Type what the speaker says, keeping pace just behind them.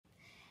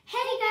Hey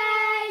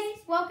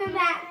guys! Welcome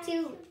back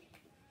to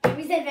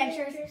Ruby's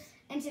Adventures,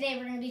 and today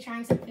we're going to be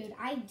trying some food.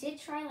 I did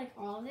try like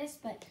all of this,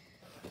 but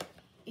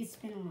it's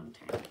been a long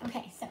time.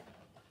 Okay, so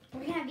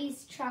we're going to have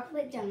these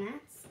chocolate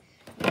donuts.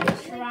 We're going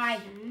to try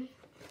them.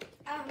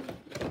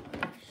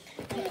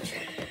 Okay,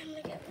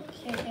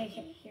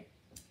 Here.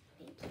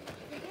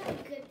 look how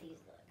good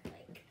these look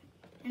like.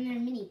 And they're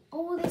mini.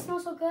 Oh, they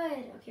smell so good.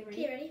 Okay,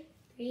 ready? Okay, ready?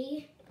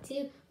 3,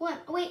 2, 1.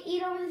 Oh, wait,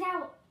 eat over the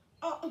towel.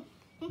 Oh.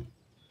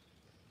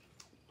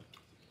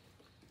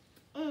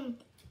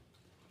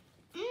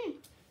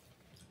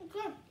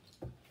 Okay.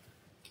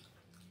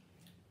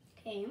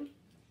 Okay.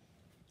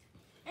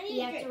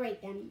 You have to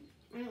rate them.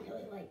 I don't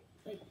really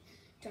like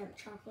dark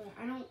chocolate.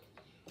 I don't.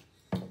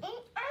 I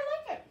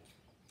like it.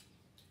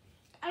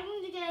 I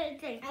need to get a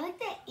drink. I like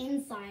the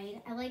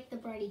inside. I like the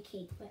bready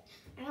cake, but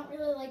I don't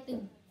really like the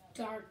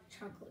dark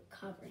chocolate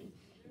covering.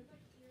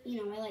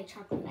 You know, I like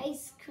chocolate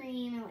ice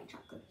cream. I like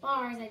chocolate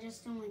bars. I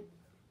just don't like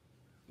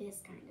this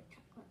kind of chocolate.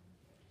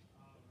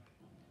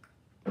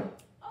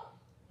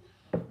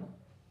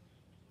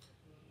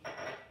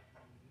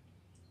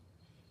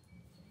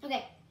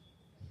 Okay.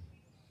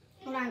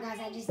 Hold on, guys.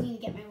 I just need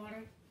to get my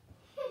water.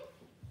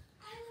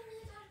 I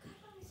literally got a cup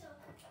on myself.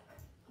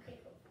 Okay,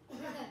 cool.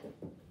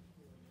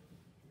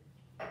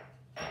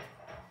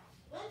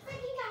 One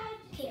second, guys.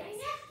 Okay, guys.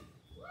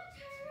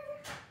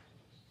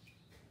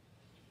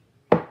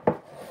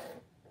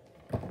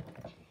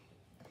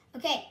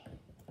 Okay.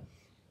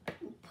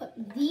 We'll put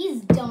these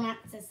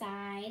donuts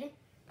aside.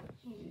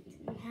 And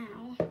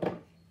now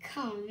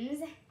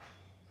comes.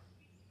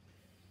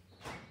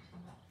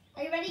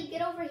 Are you ready?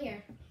 Get over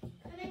here.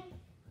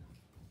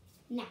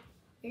 Now,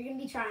 you're going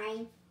to be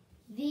trying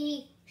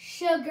the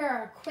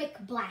sugar quick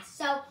blast.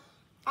 So,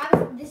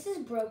 this is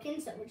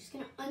broken, so we're just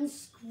going to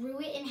unscrew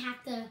it and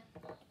have to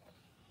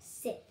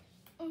sip.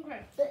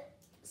 Okay.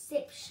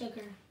 Sip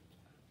sugar.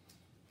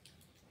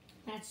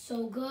 That's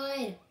so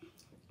good.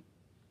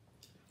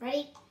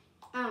 Ready?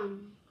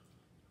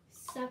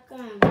 Suck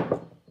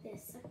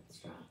this. Suck the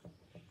straw.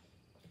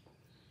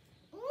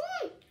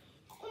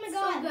 Oh my So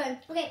god. good.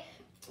 Okay,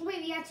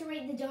 wait, we have to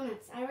rate the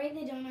donuts. I rate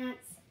the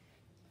donuts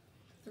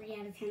 3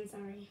 out of 10,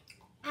 sorry.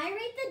 I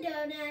rate the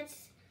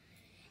donuts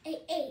an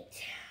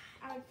 8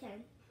 out of 10.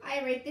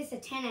 I rate this a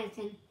 10 out of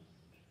 10.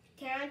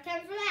 10 out of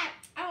 10 for that.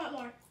 I want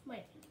more.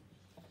 Wait.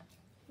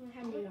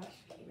 How many dollars?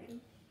 Okay,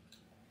 ready?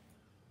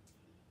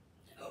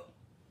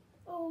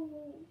 Oh.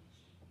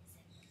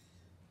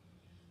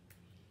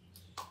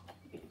 I'm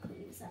gonna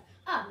clean this up.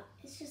 Oh,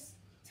 it's just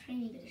a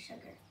tiny bit of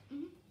sugar.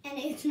 And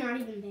it's not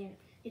even there.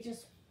 It's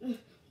just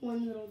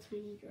one little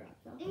tiny drop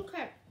though.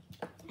 Okay.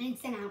 And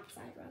it's an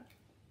outside rug.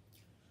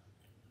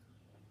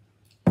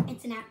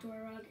 It's an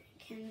outdoor rug. It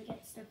can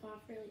get stuff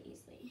off really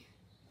easily.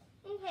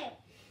 Okay.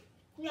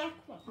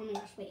 Next one. Oh my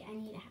gosh, wait, I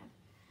need to have.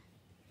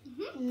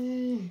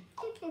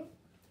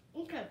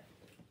 Okay.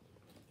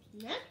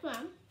 Next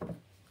one.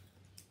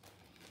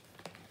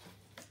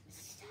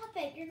 Stop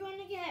it. You're going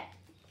to get,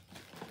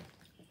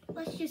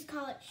 let's just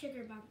call it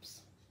sugar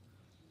bumps.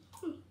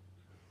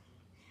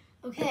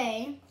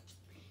 Okay,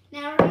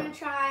 now we're going to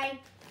try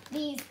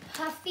these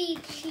puffy,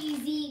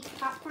 cheesy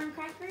popcorn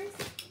crackers.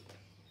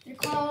 They're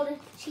called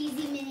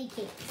cheesy mini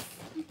cakes.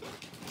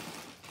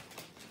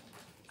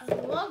 I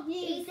love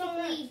these so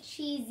much. Basically,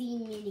 cheesy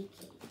mini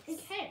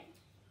cakes. Okay.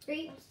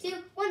 3,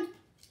 2, 1.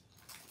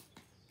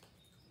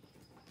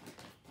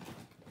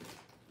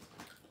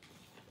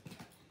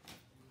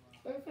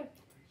 Perfect.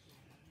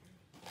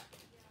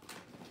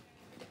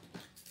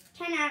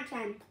 10 out of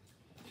 10.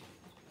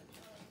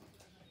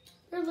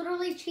 They're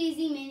literally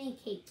cheesy mini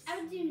cakes. I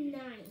would do 9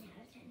 out of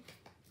 10.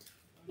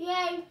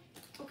 Yay.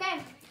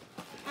 Okay.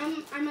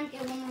 I might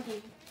get one more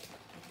thing.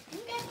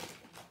 Okay.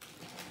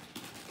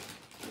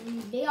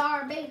 They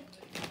are baked.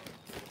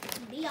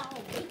 Be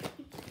all right.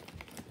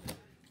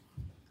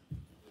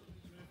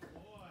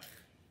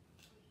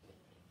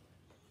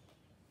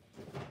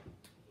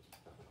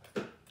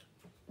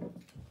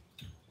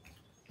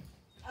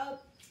 Oh,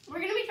 we're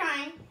going to be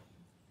trying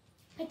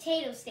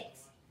potato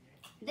sticks.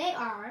 They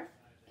are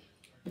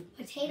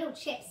potato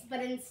chips,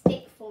 but in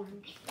stick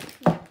form.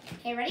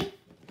 Okay, ready?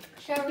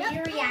 Show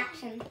your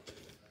reaction.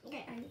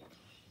 Okay.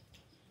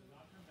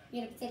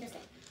 You get a potato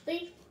stick.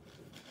 3.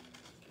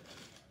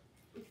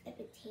 It's the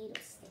potato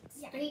sticks.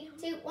 Yeah. 3,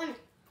 2, 1.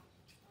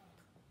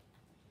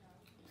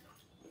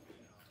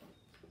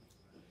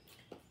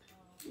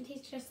 It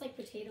tastes just like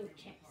potato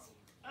chips.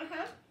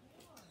 Uh-huh.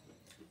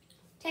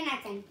 10 out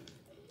of 10.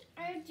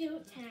 I would do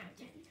 10 out of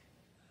 10.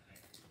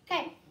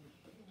 Okay.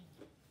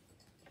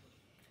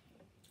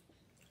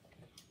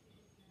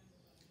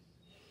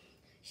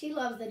 She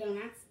loves the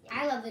donuts.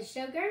 I love the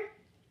sugar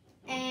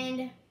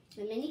and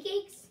the mini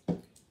cakes.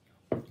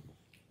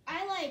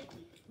 I like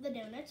the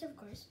donuts, of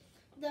course,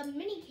 the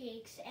mini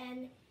cakes,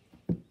 and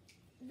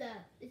the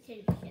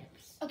potato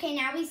chips. Okay,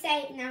 now we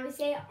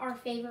say our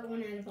favorite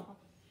one out of all.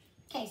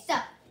 Okay, so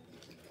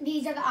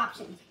these are the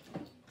options: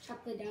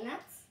 chocolate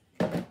donuts,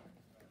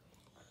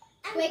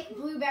 quick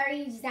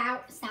blueberry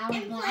sour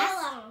And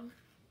blast,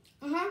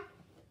 play along.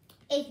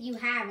 if you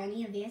have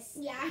any of this.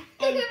 Yeah.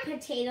 And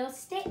potato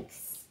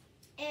sticks.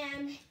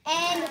 And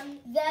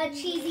the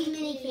cheesy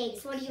mini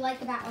cakes. What do you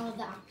like about all of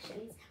the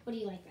options? What do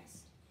you like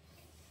best?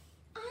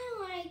 I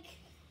like.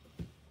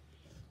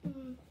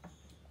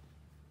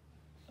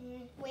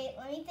 Wait,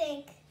 let me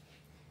think.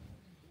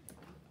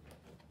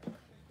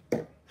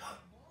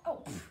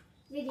 Oh,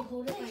 Did you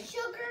hold it? the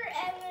sugar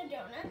and the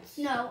donuts.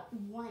 No,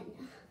 one.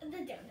 The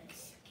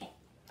donuts. Okay.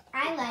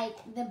 I like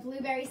the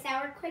blueberry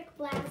sour quick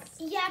blast.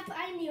 Yep,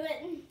 I knew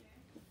it. I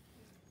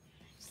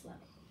just love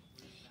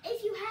it.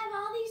 If you have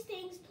all these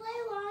things, play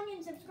along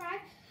and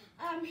subscribe.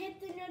 Hit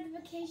the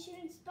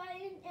notifications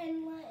button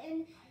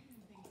and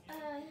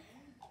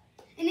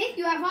And if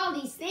you have all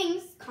these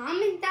things,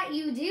 comment that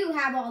you do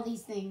have all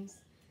these things.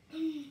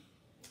 And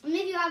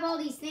if you have all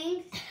these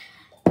things,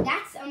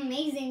 that's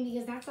amazing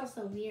because that's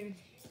also weird.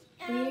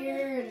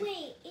 Weird.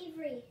 Wait,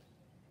 Avery.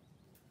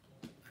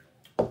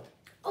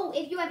 Oh,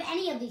 if you have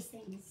any of these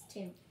things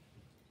too.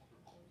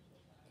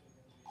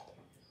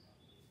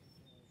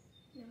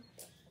 No.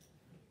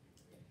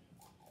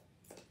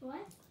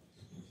 What?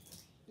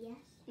 Yes.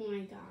 Oh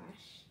my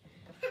gosh.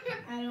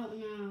 I don't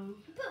know.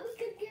 But we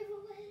could give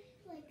away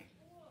like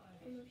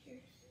one of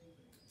yours.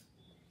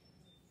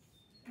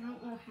 I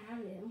don't know how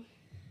to.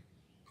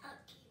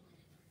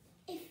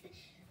 If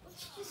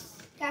let's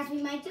just Guys,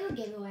 we might do a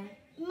giveaway.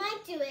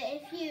 might do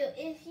it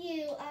if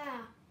you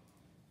I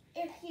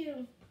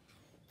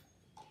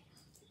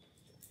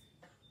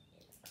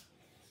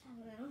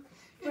don't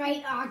know.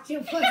 Write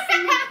octopus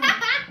in the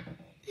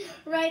comments.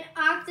 Write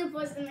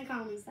octopus in the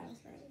comments. That was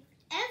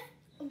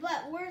right.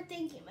 But we're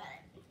thinking about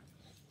it.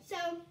 So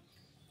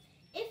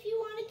if you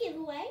want a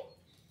giveaway,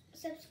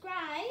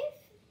 subscribe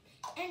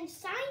and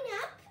sign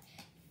up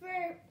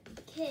for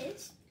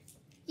kids.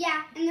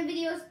 Yeah, and the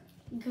video's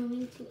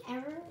going to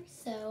ever.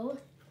 So,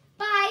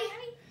 bye.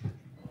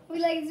 We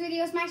like this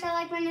video. Smash that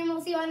like button and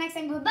we'll see you all next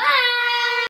time. Bye-bye.